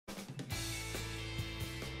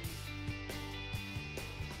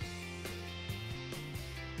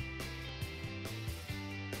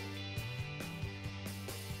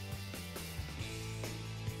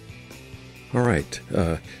All right,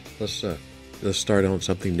 let's uh, let's start on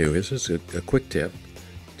something new. This is a quick tip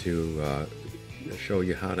to show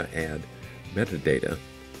you how to add metadata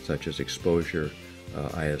such as exposure,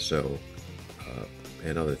 ISO,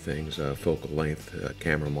 and other things, focal length,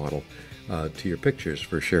 camera model, to your pictures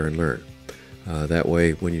for share and learn. That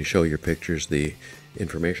way, when you show your pictures, the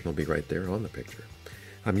information will be right there on the picture.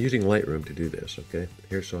 I'm using Lightroom to do this. Okay,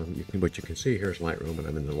 here's what you can see. Here's Lightroom, and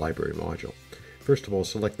I'm in the library module. First of all,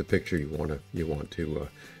 select the picture you want to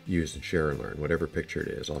use and share and learn, whatever picture it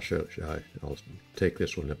is. I'll take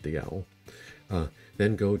this one of the owl.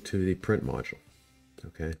 Then go to the print module.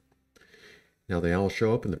 Okay. Now the owl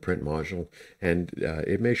show up in the print module, and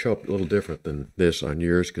it may show up a little different than this on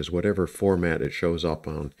yours, because whatever format it shows up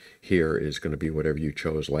on here is going to be whatever you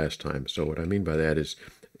chose last time. So what I mean by that is,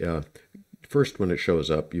 first when it shows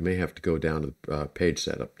up, you may have to go down to page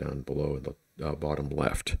setup down below in the bottom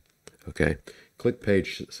left. Okay, click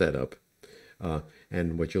page setup,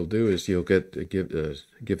 and what you'll do is you'll give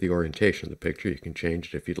the orientation of the picture. You can change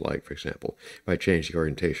it if you'd like. For example, if I change the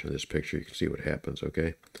orientation of this picture, you can see what happens.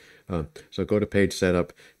 Okay, so go to page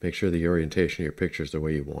setup. Make sure the orientation of your picture is the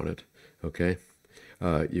way you want it. Okay.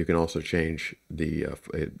 You can also change the,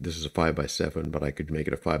 this is a 5x7, but I could make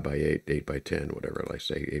it a 5x8, 8x10, whatever, like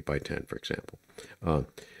say 8x10, for example,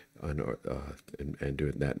 and do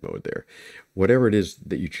it in that mode there. Whatever it is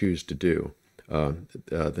that you choose to do,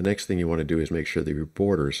 the next thing you want to do is make sure that your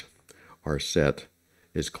borders are set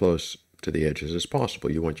as close to the edges as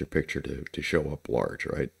possible. You want your picture to show up large,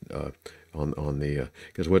 right? On the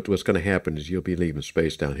because what's going to happen is you'll be leaving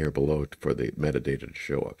space down here below for the metadata to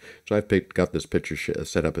show up. So I've got this picture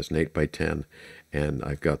set up as an 8x10, and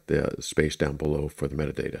I've got the space down below for the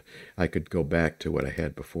metadata. I could go back to what I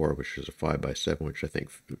had before, which is a 5x7, which I think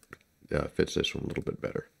fits this one a little bit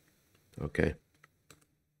better. Okay,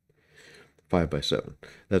 5x7.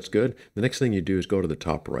 That's good. The next thing you do is go to the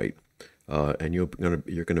top right. And you're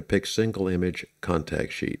gonna pick single image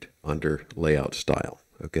contact sheet under layout style.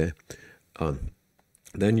 Okay.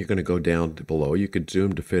 Then you're going to go down to below. You could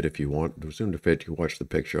zoom to fit if you want. Zoom to fit. You watch the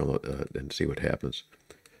picture and see what happens.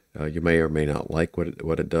 You may or may not like what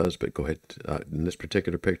it does, but go ahead. In this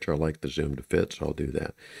particular picture, I like the zoom to fit, so I'll do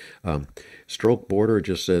that. Stroke border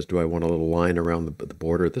just says, do I want a little line around the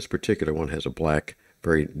border? This particular one has a black,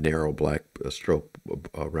 very narrow black stroke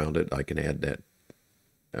around it. I can add that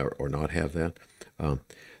or not have that.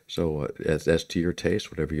 So as to your taste,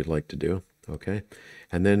 whatever you'd like to do. Okay,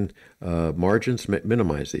 and then margins,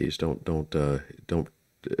 minimize these. Don't you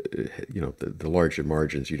know, the larger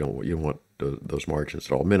margins, you don't want those margins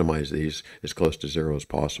at all. Minimize these as close to zero as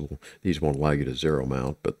possible. These won't allow you to zero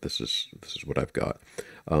mount, but this is what I've got.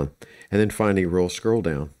 And then finally, scroll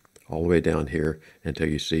down all the way down here until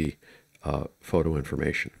you see photo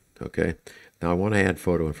information. Okay. Now I want to add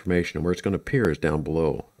photo information, and where it's going to appear is down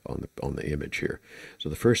below on the image here. So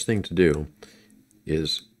the first thing to do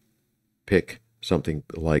is pick something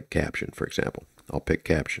like caption, for example. I'll pick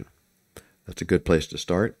caption. That's a good place to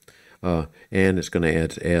start, and it's going to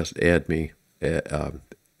add me. I'll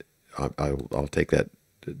take that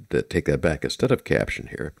back. Instead of caption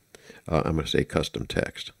here, I'm going to say custom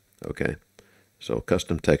text. Okay. So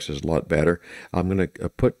custom text is a lot better. I'm going to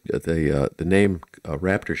put the name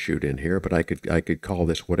Raptor Shoot in here, but I could call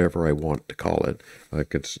this whatever I want to call it. I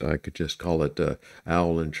could just call it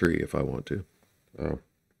Owl and Tree if I want to.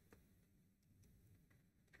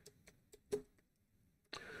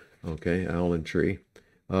 Okay, Owl and Tree.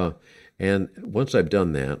 And once I've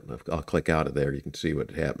done that, I'll click out of there. You can see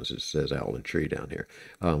what happens. It says Owl and Tree down here.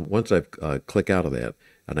 Once I've click out of that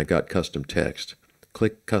and I got custom text,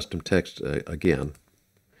 click custom text again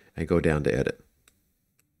and go down to edit.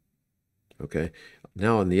 Okay.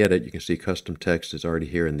 Now in the edit, you can see custom text is already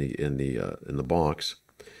here in the box.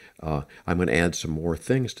 I'm going to add some more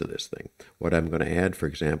things to this thing. What I'm going to add, for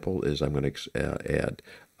example, is I'm going to add,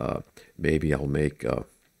 maybe I'll make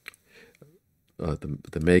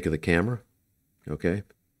the make of the camera. Okay,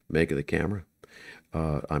 make of the camera.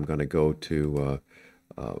 I'm going to go to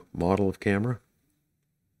model of camera.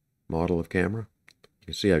 Model of camera. You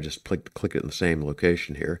can see I just click it in the same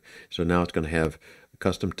location here. So now it's going to have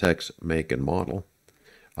custom text, make, and model.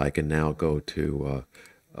 I can now go to,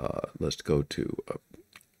 let's go to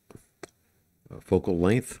focal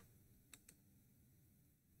length,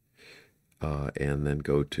 and then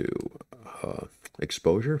go to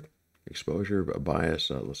exposure, bias.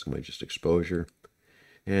 Let's go just exposure,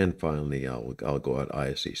 and finally I'll go out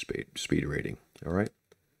ISE speed rating. All right.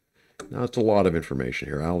 Now it's a lot of information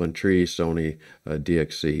here. Owl and Tree, Sony,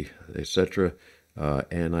 DXC, etc.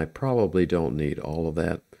 And I probably don't need all of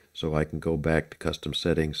that, so I can go back to custom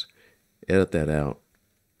settings, edit that out,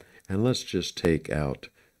 And let's just take out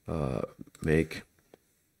make.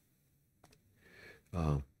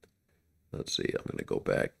 Let's see, I'm going to go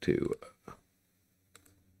back to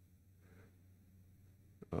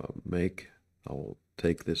make. I'll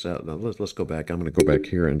take this out. Now let's go back. I'm going to go back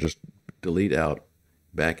here and just delete out,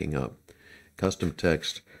 backing up. Custom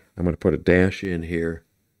text. I'm going to put a dash in here,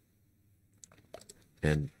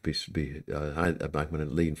 and I'm going to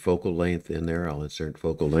leave focal length in there. I'll insert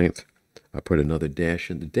focal length. I'll put another dash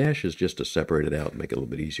in. The dash is just to separate it out and make it a little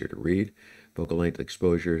bit easier to read. Focal length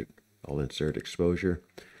exposure. I'll insert exposure,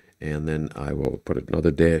 and then I will put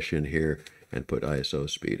another dash in here and put ISO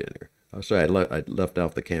speed in here. Sorry, I left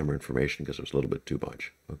out the camera information because it was a little bit too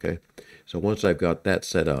much. Okay, so once I've got that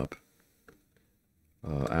set up,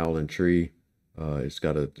 owl and tree,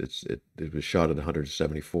 it was shot at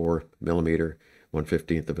 174 millimeter,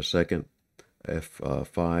 1/15 of a second,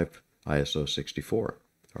 f5, ISO 64.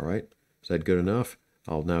 All right, is that good enough?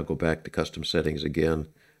 I'll now go back to custom settings again.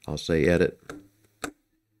 I'll say edit,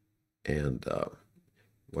 and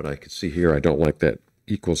what I can see here, I don't like that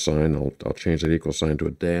equal sign. I'll change that equal sign to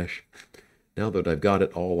a dash. Now that I've got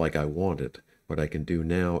it all like I want it, what I can do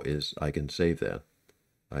now is I can save that.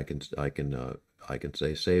 I can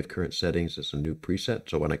say save current settings as a new preset.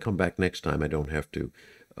 So when I come back next time, I don't have to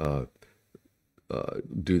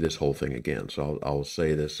do this whole thing again. So I'll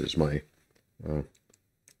say this is my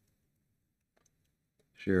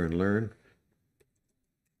share and learn.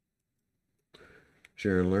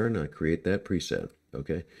 Share and learn. I create that preset.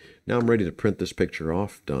 Okay. Now I'm ready to print this picture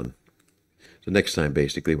off. Done. So next time,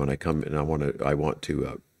 basically, when I come and I want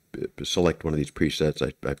to select one of these presets,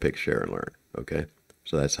 I pick share and learn. Okay.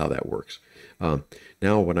 So that's how that works.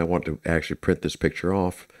 Now, when I want to actually print this picture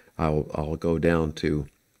off, I'll go down to.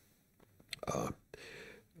 I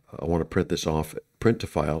want to print this off. Print to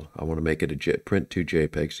file. I want to make it a print to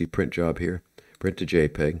JPEG. See print job here. Print to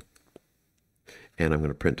JPEG. And I'm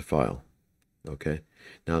going to print to file. Okay.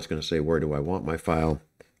 Now it's going to say, where do I want my file?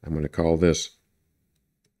 I'm going to call this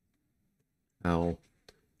owl.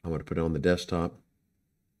 I'm going to put it on the desktop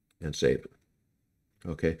and save it.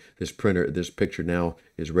 Okay. This picture now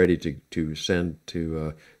is ready to send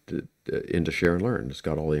into Share and Learn. It's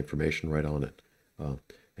got all the information right on it.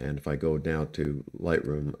 And if I go down to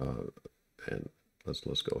Lightroom, and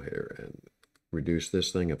let's go here and reduce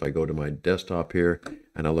this thing. If I go to my desktop here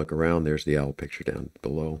and I look around, there's the owl picture down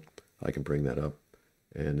below. I can bring that up.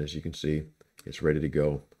 And as you can see, it's ready to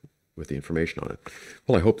go with the information on it.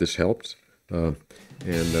 Well, I hope this helped. And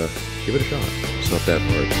give it a shot. It's not that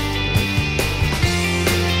hard.